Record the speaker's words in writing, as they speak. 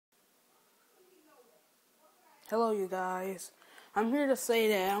Hello, you guys. I'm here to say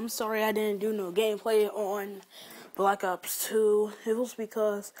that I'm sorry I didn't do no gameplay on Black Ops 2. It was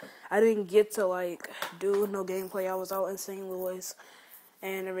because I didn't get to, do no gameplay. I was out in St. Louis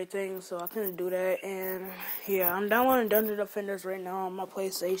and everything, so I couldn't do that. And, yeah, I'm downloading Dungeon Defenders right now on my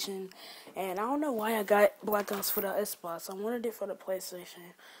PlayStation. And I don't know why I got Black Ops for the Xbox. I wanted it for the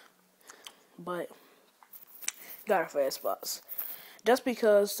PlayStation, but got it for Xbox. Just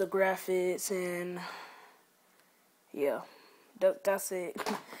because the graphics and... yeah, that's it.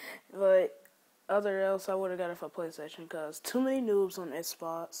 But other else, I would have got it for PlayStation because too many noobs on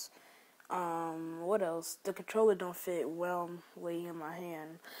Xbox. What else? The controller don't fit well in my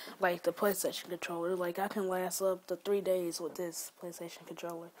hand like the PlayStation controller. Like I can last up to 3 days with this PlayStation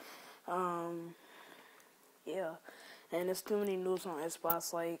controller. Yeah, and there's too many noobs on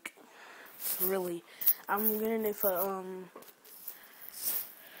Xbox. Like really, I'm getting it for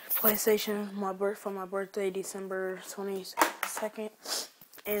PlayStation for my birthday, December 22nd,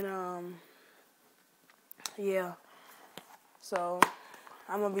 and yeah, so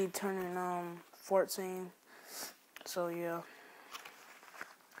I'm gonna be turning 14, so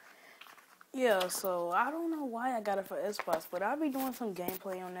yeah, so I don't know why I got it for Xbox, but I'll be doing some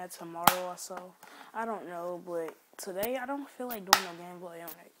gameplay on that tomorrow or so. I don't know, but today I don't feel like doing no gameplay on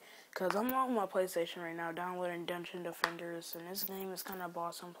it. Because I'm on my PlayStation right now, downloading Dungeon Defenders, and this game is kind of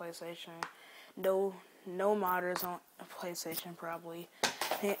boss on PlayStation. No modders on PlayStation, probably.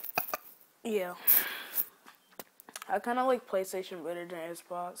 And, yeah. I kind of like PlayStation better than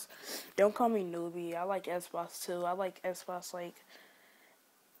Xbox. Don't call me newbie. I like Xbox, too. I like Xbox,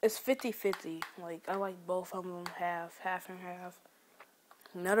 it's 50-50. Like, I like both of them half and half.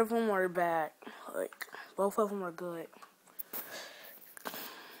 None of them are bad. Like, both of them are good.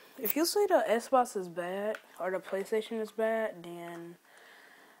 If you say the Xbox is bad or the PlayStation is bad, then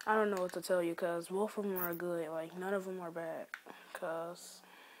I don't know what to tell you because both of them are good. Like, none of them are bad. Because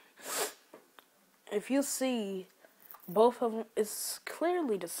if you see both of them, it's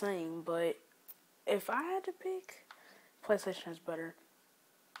clearly the same. But if I had to pick, PlayStation is better.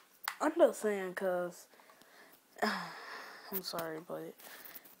 I'm not saying because I'm sorry, but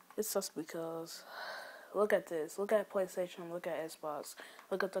it's just because. Look at this. Look at PlayStation. Look at Xbox.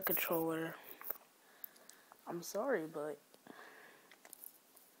 Look at the controller. I'm sorry, but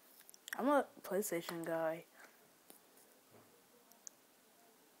I'm a PlayStation guy.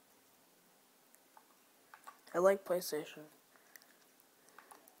 I like PlayStation.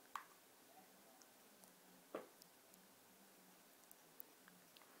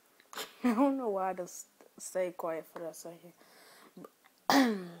 I don't know why I just stay quiet for that second.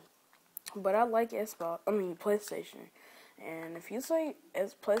 But I like PlayStation. And if you say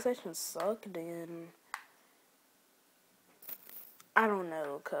PlayStation suck, then I don't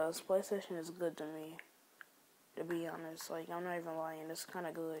know, because PlayStation is good to me, to be honest. Like, I'm not even lying, it's kind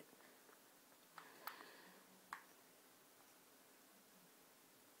of good.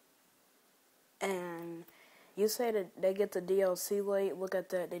 And you say that they get the DLC late, look at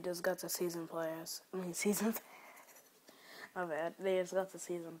that, they just got the season pass. My bad, they just got the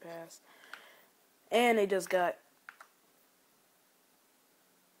season pass. And they just got,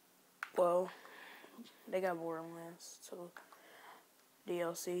 they got Borderlands, so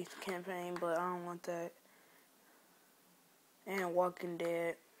DLC campaign, but I don't want that. And Walking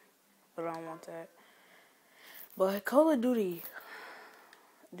Dead, but I don't want that. But Call of Duty,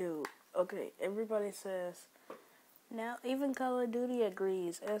 dude, okay, everybody says, now even Call of Duty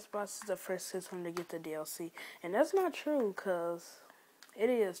agrees, Xbox is the first system to get the DLC. And that's not true, because it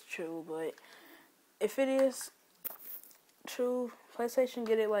is true, but if it is true, PlayStation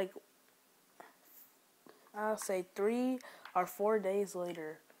get it I'll say 3 or 4 days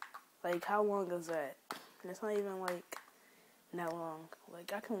later. Like, how long is that? And it's not even that long.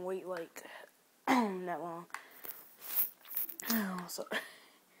 Like, I can wait that long. So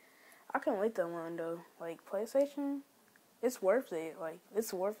I can wait that long though. Like, PlayStation, it's worth it. Like,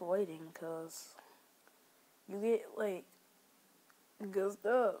 it's worth waiting because you get good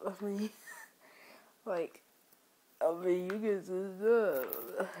stuff. You get good stuff.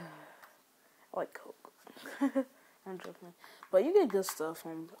 Like Coke. I'm joking. But you get good stuff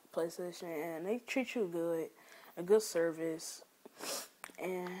on PlayStation, and they treat you good. A good service.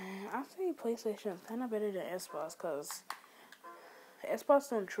 And I think PlayStation is kind of better than Xbox, because Xbox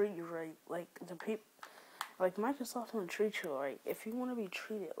don't treat you right. Like, Microsoft don't treat you right. If you want to be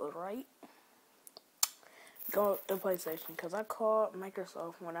treated right, go to PlayStation, because I called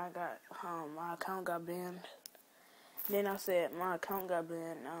Microsoft when I got, my account got banned. Then I said my account got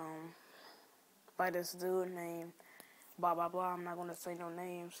banned, by this dude named blah blah blah. I'm not gonna say no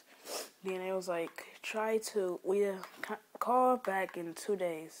names. Then it was like, call back in 2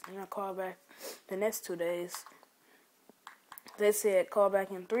 days. Then I called back the next 2 days. They said call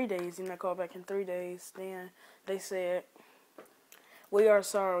back in 3 days. Then I called back in 3 days. Then they said, we are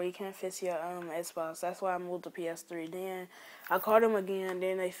sorry, we can't fix your Xbox. That's why I moved to PS3. Then I called them again.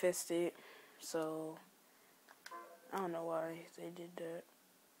 Then they fixed it. So I don't know why they did that.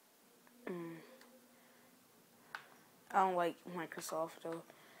 I don't like Microsoft though.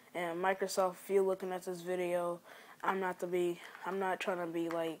 And Microsoft, if you're looking at this video, I'm not trying to be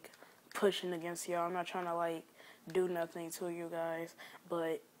like pushing against y'all. I'm not trying to like do nothing to you guys.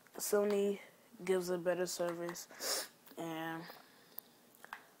 But Sony gives a better service, and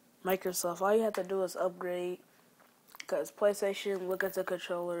Microsoft, all you have to do is upgrade. Because PlayStation, look at the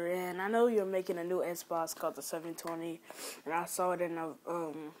controller, and I know you're making a new Xbox called the 720, and I saw it in the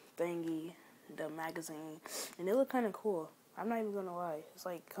thingy, the magazine, and it looked kind of cool. I'm not even gonna lie, it's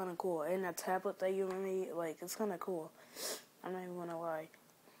like kind of cool. And that tablet that you made, like, it's kind of cool. I'm not even gonna lie.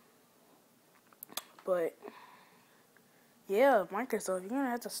 But yeah, Microsoft, you're gonna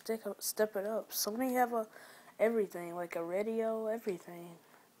have to step it up. Sony have everything, like a radio, everything.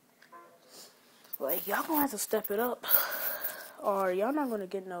 Like, y'all gonna have to step it up, or y'all not gonna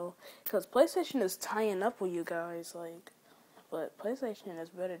get no. Cause PlayStation is tying up with you guys, like. But PlayStation is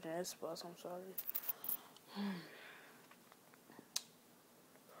better than Xbox. I'm sorry.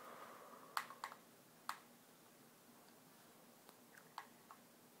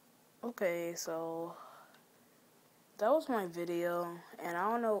 Okay, so that was my video, and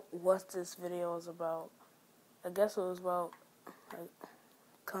I don't know what this video was about. I guess it was about like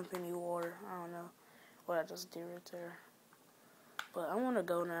company war. I don't know what I just did right there. But I want to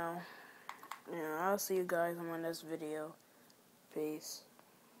go now. Yeah, I'll see you guys in my next video. Peace.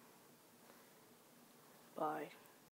 Bye.